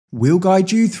We'll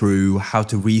guide you through how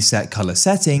to reset color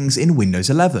settings in Windows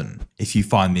 11. If you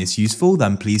find this useful,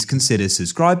 then please consider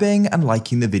subscribing and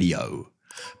liking the video.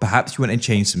 Perhaps you want to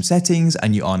change some settings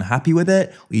and you aren't happy with it,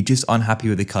 or you're just unhappy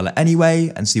with the color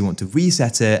anyway, and so you want to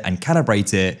reset it and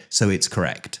calibrate it so it's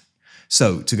correct.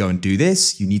 So to go and do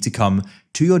this, you need to come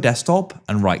to your desktop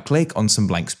and right click on some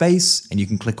blank space, and you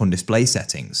can click on display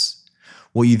settings.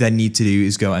 What you then need to do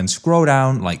is go and scroll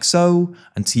down like so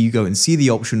until you go and see the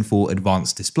option for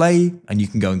advanced display, and you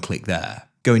can go and click there.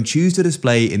 Go and choose the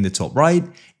display in the top right.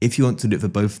 If you want to do it for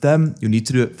both of them, you'll need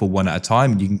to do it for one at a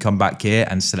time. You can come back here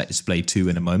and select display 2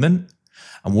 in a moment.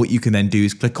 And what you can then do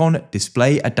is click on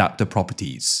display adapter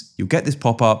properties. You'll get this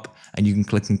pop up and you can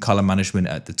click on color management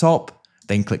at the top,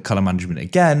 then click color management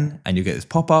again, and you'll get this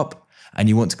pop up. And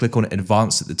you want to click on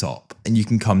advanced at the top, and you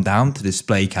can come down to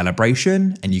display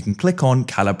calibration and you can click on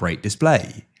calibrate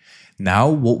display. Now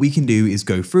what we can do is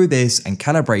go through this and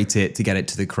calibrate it to get it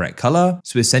to the correct color.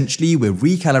 So essentially we're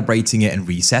recalibrating it and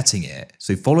resetting it.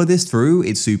 So follow this through,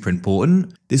 it's super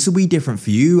important. This will be different for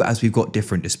you as we've got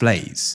different displays.